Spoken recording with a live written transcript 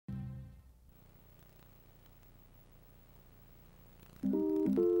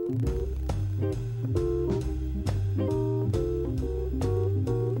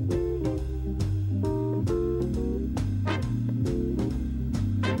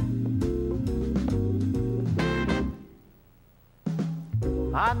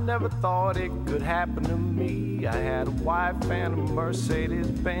I never thought it could happen to me. I had a wife and a Mercedes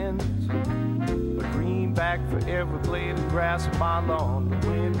Benz, a greenback for every blade of grass on my lawn, to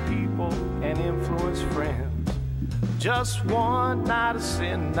win people and influence friends. Just one night of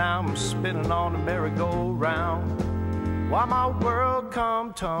sin, now I'm spinning on the merry-go-round, while my world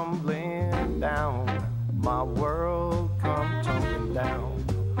come tumbling down, my world come tumbling down.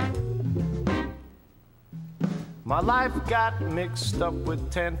 My life got mixed up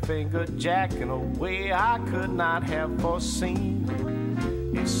with 10-finger Jack in a way I could not have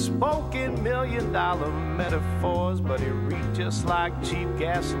foreseen. He spoke in million-dollar metaphors, but he read just like cheap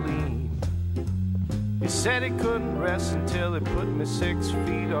gasoline. He said he couldn't rest until he put me 6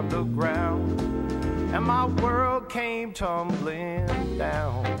 feet underground, and my world came tumbling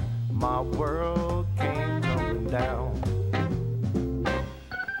down. My world came tumbling down.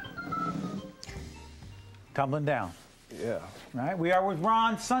 Tumbling down. Yeah. Right? We are with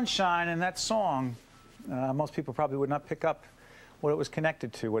Ron Sunshine, and that song, most people probably would not pick up what it was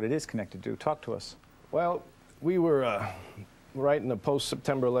connected to, what it is connected to. Talk to us. Well, we were right in the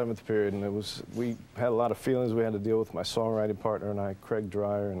post-September 11th period, and we had a lot of feelings we had to deal with, my songwriting partner and I, Craig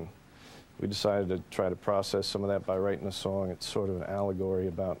Dreyer, and we decided to try to process some of that by writing a song. It's sort of an allegory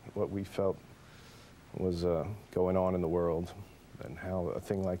about what we felt was going on in the world, and how a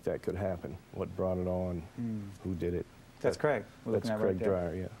thing like that could happen, what brought it on, who did it. That's Craig. That's Craig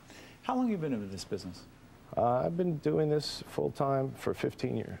Dreyer, yeah. How long have you been in this business? I've been doing this full-time for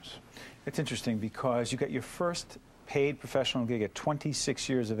 15 years. It's interesting because you got your first paid professional gig at 26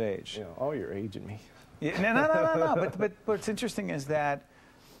 years of age. You know, oh, you're aging me. Yeah, no. But what's interesting is that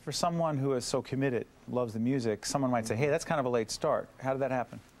for someone who is so committed, loves the music, someone might say, hey, that's kind of a late start. How did that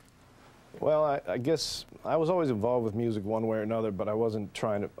happen? Well, I guess I was always involved with music one way or another, but I wasn't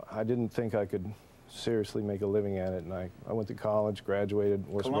trying to, I didn't think I could seriously make a living at it, and I went to college, graduated.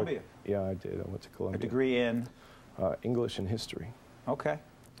 Columbia? Yeah, I did. I went to Columbia. A degree in? English and history. Okay.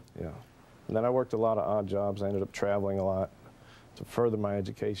 Yeah. And then I worked a lot of odd jobs. I ended up traveling a lot to further my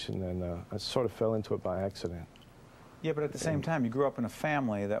education, and I sort of fell into it by accident. Yeah, but at the same time, you grew up in a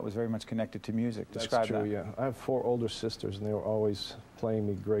family that was very much connected to music. Describe that. That's true, yeah. I have 4 older sisters, and they were always playing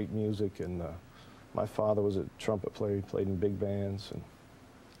me great music, and my father was a trumpet player. He played in big bands, and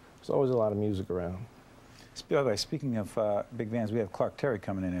there's always a lot of music around. By the way, speaking of big bands, we have Clark Terry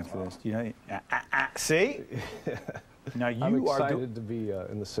coming in after this. You know, see? Now I'm excited to be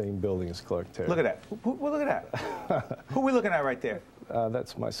in the same building as Clark Terry. Look at that. Look at that. Who are we looking at right there?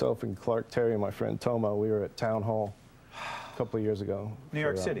 That's myself and Clark Terry and my friend Toma. We were at Town Hall a couple of years ago. New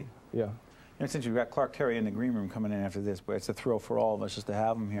York City? Yeah. And since you've got Clark Terry in the green room coming in after this, but it's a thrill for all of us just to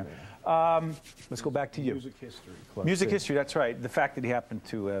have him here. Let's go back to you. Music history. Music history, that's right. The fact that he happened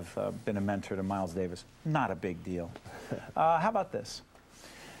to have been a mentor to Miles Davis, not a big deal. How about this?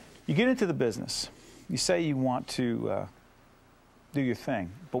 You get into the business. You say you want to do your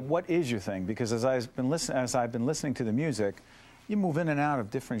thing, but what is your thing? Because as I've been listening to the music, you move in and out of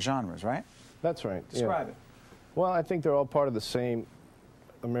different genres, right? That's right. Describe it. Well, I think they're all part of the same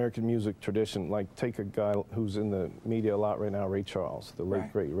American music tradition. Like, take a guy who's in the media a lot right now, Ray Charles, the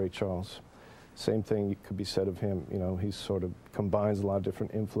late, great Ray Charles. Same thing could be said of him. You know, he sort of combines a lot of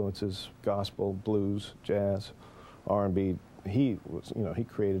different influences: gospel, blues, jazz, R&B. He was, you know, he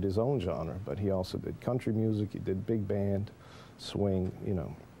created his own genre, but he also did country music. He did big band, swing. You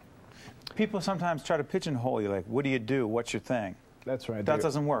know. People sometimes try to pigeonhole you, like, what do you do? What's your thing? That's right. That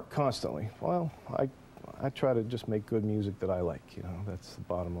doesn't work. Constantly. Well, I try to just make good music that I like, you know. That's the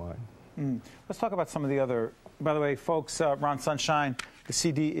bottom line. Let's talk about some of the other, by the way, folks, Ron Sunshine, the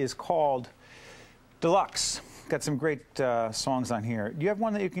CD is called Deluxe. Got some great songs on here. Do you have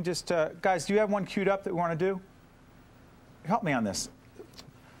one that you can just, guys, do you have one queued up that we want to do? Help me on this.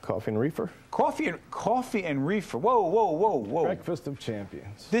 Coffee and Reefer? Coffee and Reefer. Whoa. Breakfast of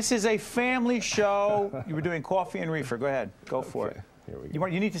Champions. This is a family show. You were doing Coffee and Reefer. Go ahead. Go for it. Here we go.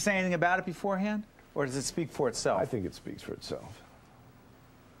 You need to say anything about it beforehand? Or does it speak for itself? I think it speaks for itself.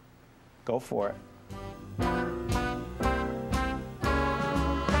 Go for it.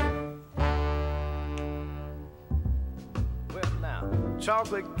 Well, now,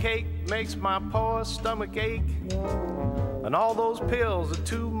 chocolate cake makes my poor stomach ache, and all those pills are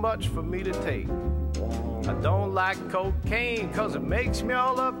too much for me to take. I don't like cocaine 'cause it makes me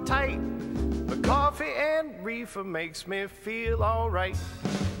all uptight, but coffee and reefer makes me feel all right.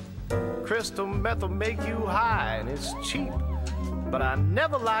 Crystal meth will make you high, and it's cheap. but I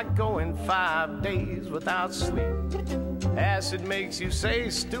never like going 5 days without sleep. Acid makes you say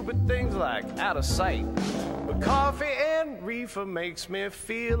stupid things like out of sight, but coffee and reefer makes me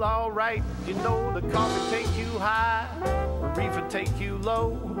feel alright. You know the coffee take you high, the reefer take you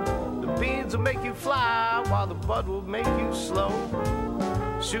low. The beans will make you fly while the bud will make you slow.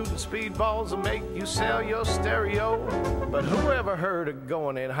 Shooting speedballs will make you sell your stereo. But who ever heard of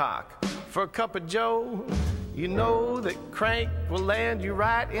going in hock for a cup of joe? You know that crank will land you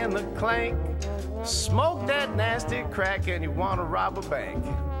right in the clank. Smoke that nasty crack and you want to rob a bank.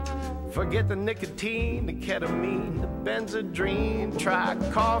 Forget the nicotine, the ketamine, the benzodrine. Try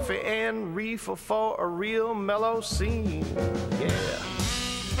coffee and reefer for a real mellow scene. Yeah.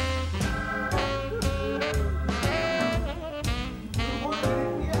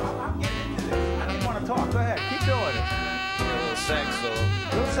 Talk. Go ahead. Keep doing it. A little sax solo.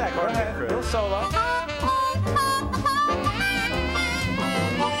 Little sax. Go ahead. Little solo.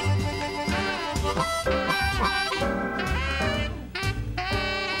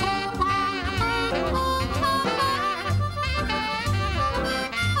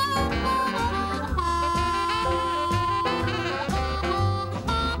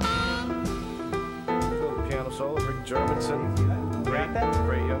 Little piano solo, Rick Germanson.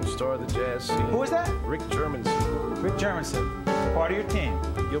 Great young star of the jazz scene. Who is that? Rick Germanson. Rick Germanson. Part of your team.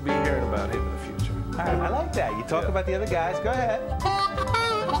 You'll be hearing about him in the future. All right, I like that. You talk about the other guys. Go ahead.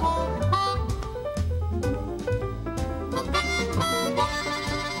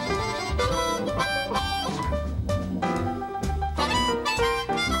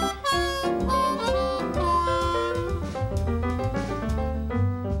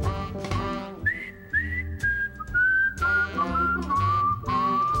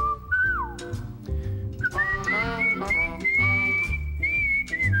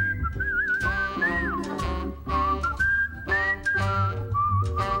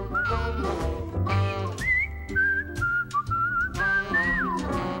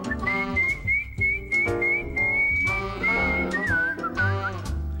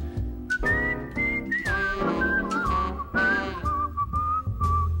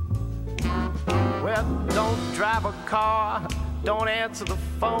 Don't drive a car, don't answer the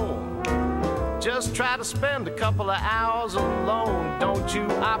phone. Just try to spend a couple of hours alone. Don't you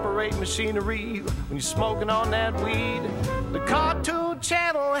operate machinery when you're smoking on that weed. The Cartoon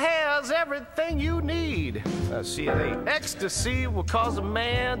Channel has everything you need. See, it ain't ecstasy will cause a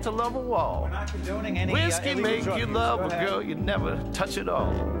man to love a wall. We're not condoning any Whiskey make drug you use. love a girl you never touch at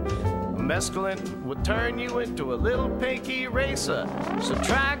all. Mescaline will turn you into a little pinky racer. So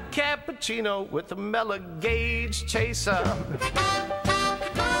try cappuccino with the mellow gauge chaser.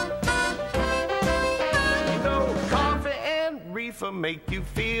 You know, coffee and reefer make you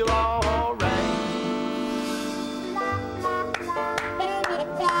feel all right.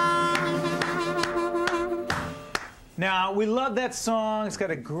 Now, we love that song. It's got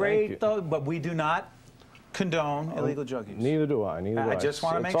a great, but we do not condone illegal drug use. Neither do I. I just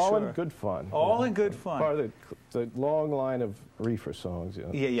want to make sure. It's all in good fun. All in good fun. Part of the long line of reefer songs. You know,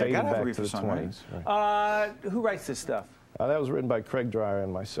 Yeah, dating gotta have back a reefer to the song, 20s. right? Who writes this stuff? That was written by Craig Dreyer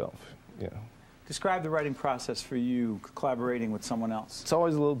and myself. Yeah. Describe the writing process for you, collaborating with someone else. It's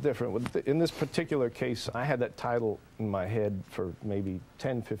always a little different. In this particular case, I had that title in my head for maybe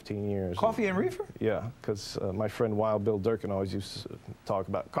 10, 15 years. Coffee and Reefer? Yeah, because my friend Wild Bill Durkin always used to talk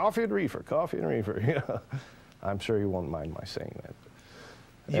about coffee and reefer, coffee and reefer. Yeah. I'm sure he won't mind my saying that.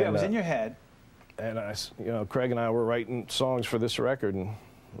 Yeah, it was in your head. And Craig and I were writing songs for this record, and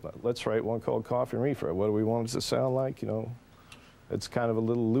let's write one called Coffee and Reefer. What do we want it to sound like? You know, it's kind of a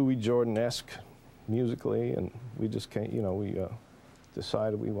little Louis Jordan-esque musically, and we just can't, we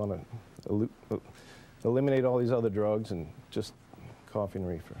decided we want to eliminate all these other drugs and just coffee and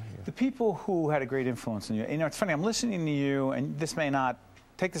reefer. Yeah. The people who had a great influence on you, it's funny, I'm listening to you, and this may not,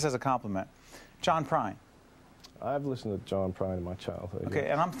 take this as a compliment, John Prine. I've listened to John Prine in my childhood. Okay,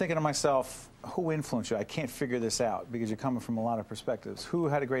 yeah. and I'm thinking to myself, who influenced you? I can't figure this out because you're coming from a lot of perspectives. Who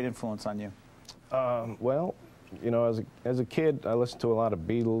had a great influence on you? Well, as a kid, I listened to a lot of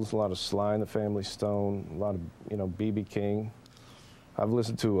Beatles, a lot of Sly and the Family Stone, a lot of, B.B. King. I've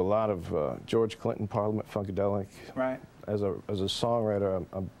listened to a lot of George Clinton, Parliament Funkadelic. Right. As a songwriter, I'm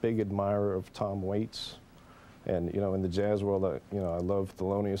a big admirer of Tom Waits. And, in the jazz world, I love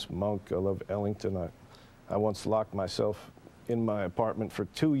Thelonious Monk. I love Ellington. I once locked myself in my apartment for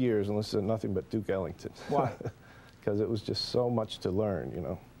 2 years and listened to nothing but Duke Ellington. Why? Because it was just so much to learn,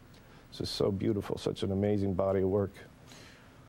 It's just so beautiful, such an amazing body of work.